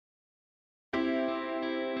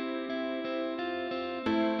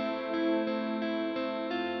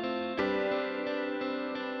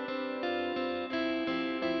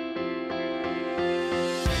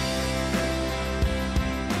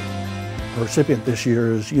recipient this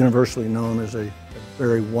year is universally known as a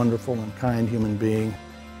very wonderful and kind human being.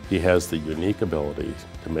 He has the unique ability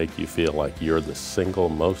to make you feel like you're the single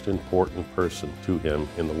most important person to him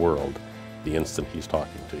in the world the instant he's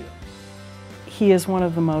talking to you. He is one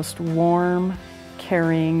of the most warm,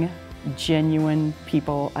 caring, genuine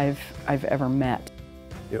people I've ever met.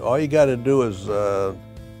 All you got to do is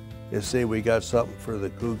say we got something for the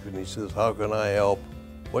kook, and he says, how can I help?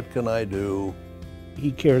 What can I do?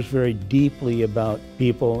 He cares very deeply about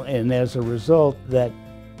people, and as a result, that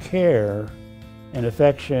care and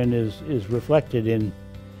affection is reflected in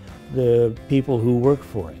the people who work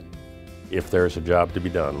for him. If there's a job to be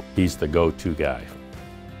done, he's the go-to guy.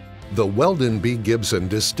 The Weldon B. Gibson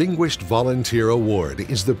Distinguished Volunteer Award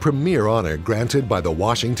is the premier honor granted by the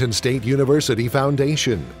Washington State University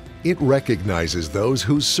Foundation. It recognizes those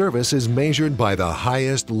whose service is measured by the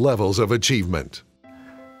highest levels of achievement.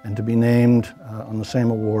 And to be named on the same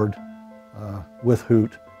award with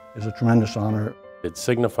Hoot is a tremendous honor. It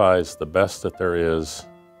signifies the best that there is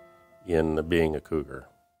in being a Cougar.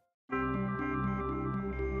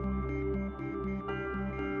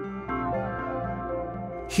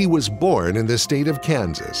 He was born in the state of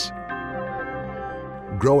Kansas.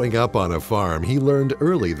 Growing up on a farm, he learned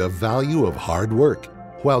early the value of hard work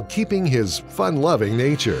while keeping his fun-loving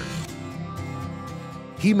nature.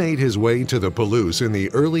 He made his way to the Palouse in the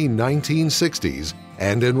early 1960s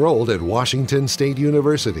and enrolled at Washington State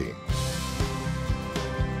University.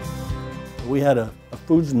 We had a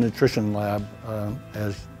foods and nutrition lab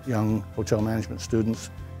as young hotel management students.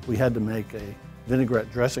 We had to make a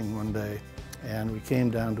vinaigrette dressing one day, and we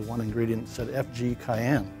came down to one ingredient that said FG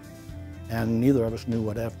cayenne. And neither of us knew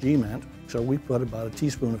what FG meant, so we put about a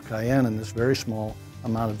teaspoon of cayenne in this very small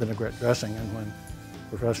amount of vinaigrette dressing, and when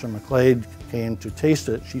Professor McClade came to taste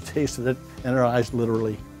it, she tasted it, and her eyes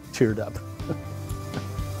literally teared up.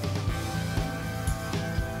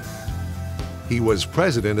 He was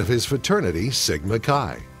president of his fraternity, Sigma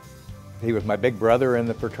Chi. He was my big brother in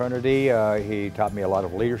the fraternity. He taught me a lot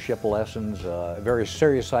of leadership lessons, a very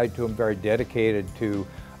serious side to him, very dedicated to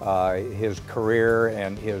his career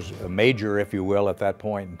and his major, if you will, at that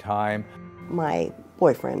point in time. My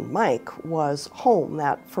boyfriend, Mike, was home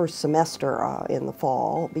that first semester in the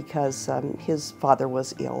fall because his father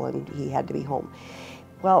was ill and he had to be home.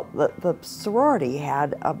 Well, the sorority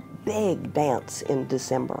had a big dance in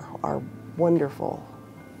December, our wonderful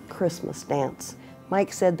Christmas dance.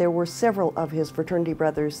 Mike said there were several of his fraternity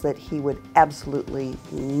brothers that he would absolutely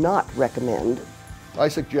not recommend. I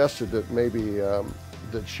suggested that maybe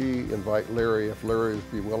that she invite Larry if Larry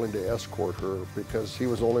would be willing to escort her, because he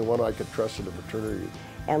was the only one I could trust in the fraternity.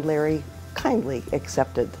 And Larry kindly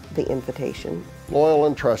accepted the invitation. Loyal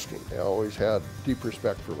and trusting. I always had deep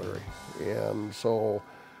respect for Larry. And so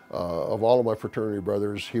of all of my fraternity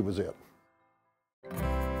brothers, he was it.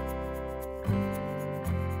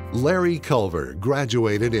 Larry Culver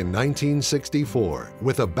graduated in 1964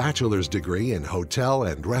 with a bachelor's degree in hotel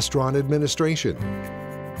and restaurant administration.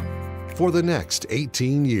 For the next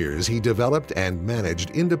 18 years, he developed and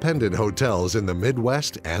managed independent hotels in the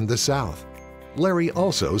Midwest and the South. Larry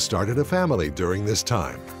also started a family during this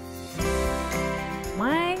time.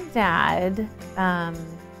 My dad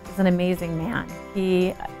is an amazing man.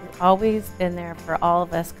 He always been there for all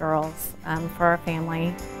of us girls, for our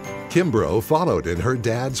family. Kimbrough followed in her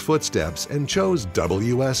dad's footsteps and chose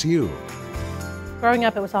WSU. Growing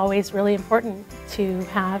up, it was always really important to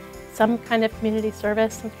have some kind of community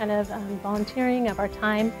service, some kind of volunteering of our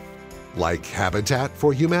time. Like Habitat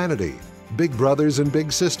for Humanity, Big Brothers and Big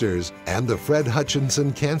Sisters, and the Fred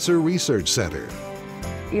Hutchinson Cancer Research Center.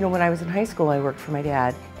 You know, when I was in high school, I worked for my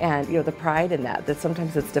dad, and you know, the pride in that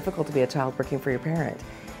sometimes it's difficult to be a child working for your parent.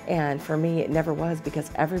 And for me, it never was, because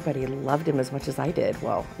everybody loved him as much as I did.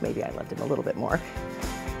 Well, maybe I loved him a little bit more.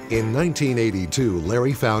 In 1982,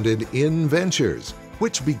 Larry founded In Ventures,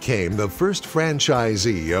 which became the first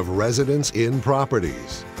franchisee of Residence Inn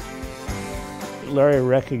Properties. Larry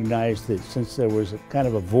recognized that since there was a kind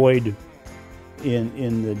of a void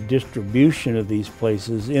in the distribution of these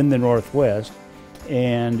places in the Northwest,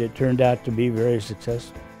 and it turned out to be very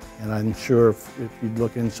successful. And I'm sure if you'd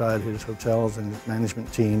look inside his hotels and his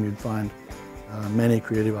management team, you'd find many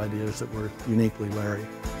creative ideas that were uniquely Larry.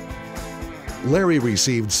 Larry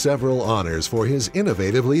received several honors for his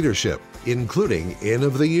innovative leadership, including Inn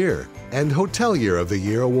of the Year and Hotelier of the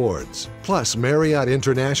Year awards, plus Marriott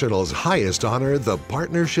International's highest honor, the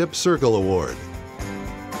Partnership Circle Award.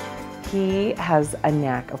 He has a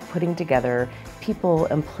knack of putting together people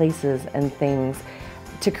and places and things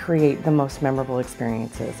to create the most memorable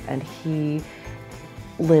experiences, and he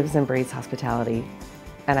lives and breathes hospitality,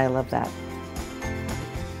 and I love that.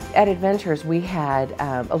 At Adventures, we had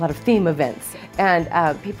a lot of theme events,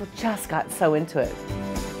 and people just got so into it.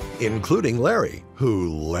 Including Larry, who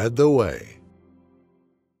led the way.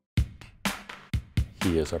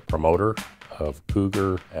 He is a promoter of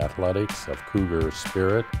Cougar athletics, of Cougar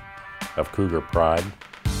spirit, of Cougar pride,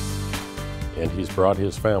 and he's brought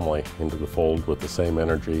his family into the fold with the same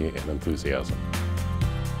energy and enthusiasm.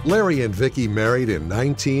 Larry and Vicki married in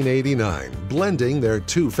 1989, blending their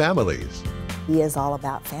two families. He is all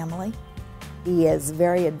about family. He is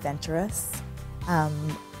very adventurous,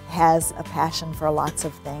 has a passion for lots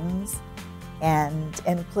of things, and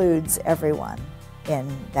includes everyone in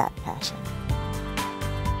that passion.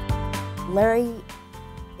 Larry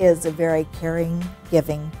is a very caring,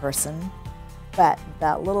 giving person, but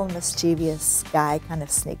that little mischievous guy kind of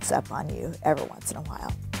sneaks up on you every once in a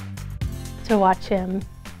while. To watch him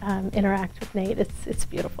interact with Nate, it's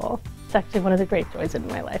beautiful. It's actually one of the great joys in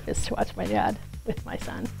my life is to watch my dad with my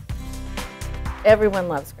son. Everyone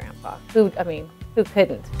loves Grandpa. Who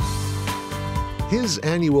couldn't? His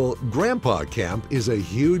annual Grandpa Camp is a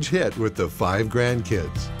huge hit with the 5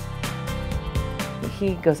 grandkids.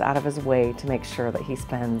 He goes out of his way to make sure that he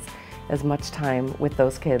spends as much time with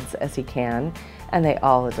those kids as he can, and they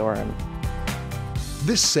all adore him.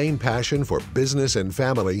 This same passion for business and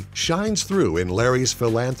family shines through in Larry's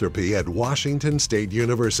philanthropy at Washington State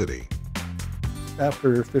University.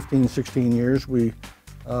 After 15, 16 years, we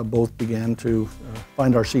both began to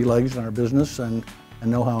find our sea legs in our business and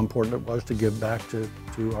know how important it was to give back to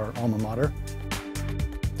our alma mater.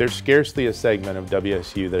 There's scarcely a segment of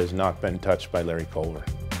WSU that has not been touched by Larry Culver.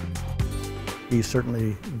 He's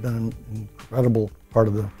certainly been an incredible part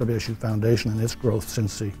of the WSU Foundation and its growth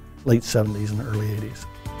since the late 70s and early 80s.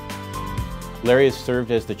 Larry has served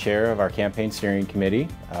as the chair of our campaign steering committee.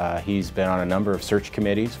 He's been on a number of search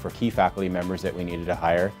committees for key faculty members that we needed to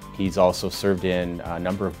hire. He's also served in a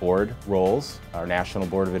number of board roles, our National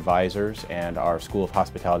Board of Advisors and our School of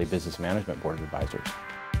Hospitality Business Management Board of Advisors.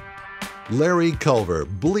 Larry Culver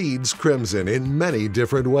bleeds crimson in many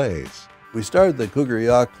different ways. We started the Cougar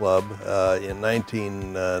Yacht Club in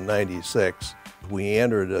 1996. We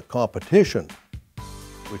entered a competition,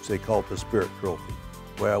 which they called the Spirit Trophy.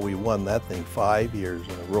 Well, we won that thing 5 years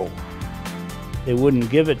in a row. They wouldn't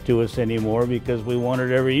give it to us anymore because we won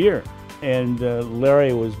it every year. And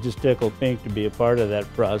Larry was just tickled pink to be a part of that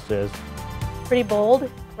process. Pretty bold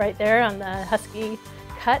right there on the Husky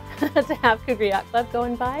cut to have Cougar Yacht Club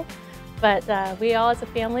going by. But we all as a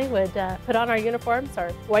family would put on our uniforms,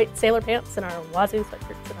 our white sailor pants and our wazoo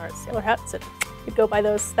sweatshirts and our sailor hats, and we'd go by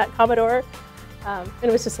that Commodore. And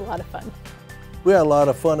it was just a lot of fun. We had a lot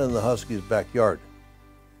of fun in the Huskies' backyard.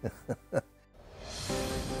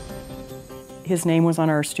 His name was on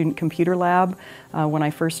our student computer lab. When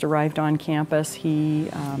I first arrived on campus,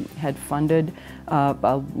 he had funded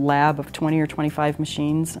a lab of 20 or 25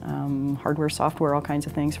 machines, hardware, software, all kinds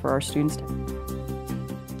of things for our students.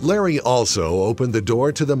 Larry also opened the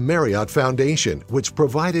door to the Marriott Foundation, which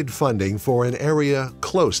provided funding for an area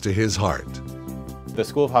close to his heart. The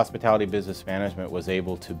School of Hospitality Business Management was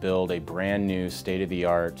able to build a brand new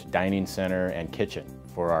state-of-the-art dining center and kitchen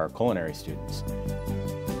for our culinary students.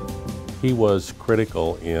 He was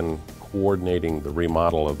critical in coordinating the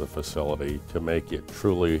remodel of the facility to make it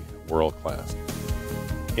truly world-class.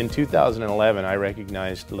 In 2011, I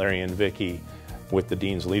recognized Larry and Vicki with the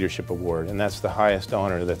Dean's Leadership Award, and that's the highest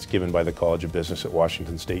honor that's given by the College of Business at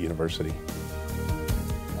Washington State University.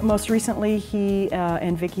 Most recently, he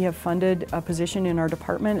and Vicki have funded a position in our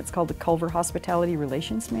department. It's called the Culver Hospitality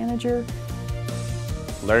Relations Manager.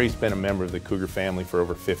 Larry's been a member of the Cougar family for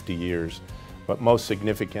over 50 years, but most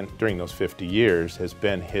significant during those 50 years has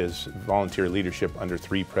been his volunteer leadership under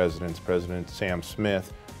 3 presidents, President Sam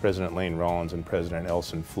Smith, President Lane Rollins, and President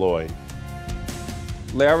Elson Floyd.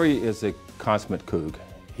 Larry is a consummate Coug.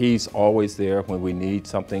 He's always there when we need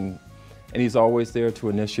something, and he's always there to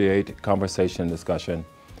initiate conversation and discussion,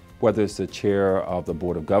 whether it's the chair of the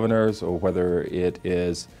Board of Governors or whether it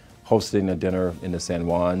is hosting a dinner in the San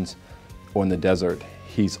Juans or in the desert.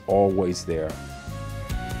 He's always there.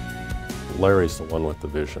 Larry's the one with the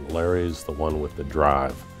vision. Larry's the one with the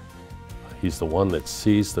drive. He's the one that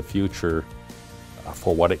sees the future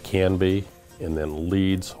for what it can be and then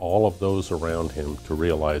leads all of those around him to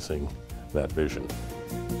realizing that vision.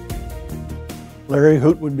 Larry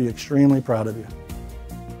Hoot would be extremely proud of you.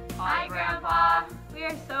 Hi, Grandpa. We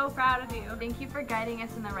are so proud of you. Thank you for guiding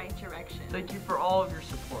us in the right direction. Thank you for all of your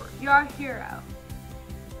support. You're our hero.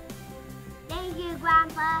 Thank you,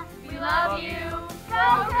 Grandpa. We love you. Go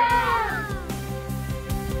Cougs!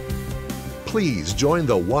 Please join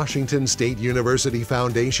the Washington State University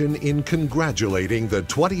Foundation in congratulating the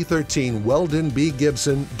 2013 Weldon B.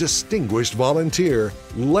 Gibson Distinguished Volunteer,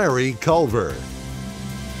 Larry Culver.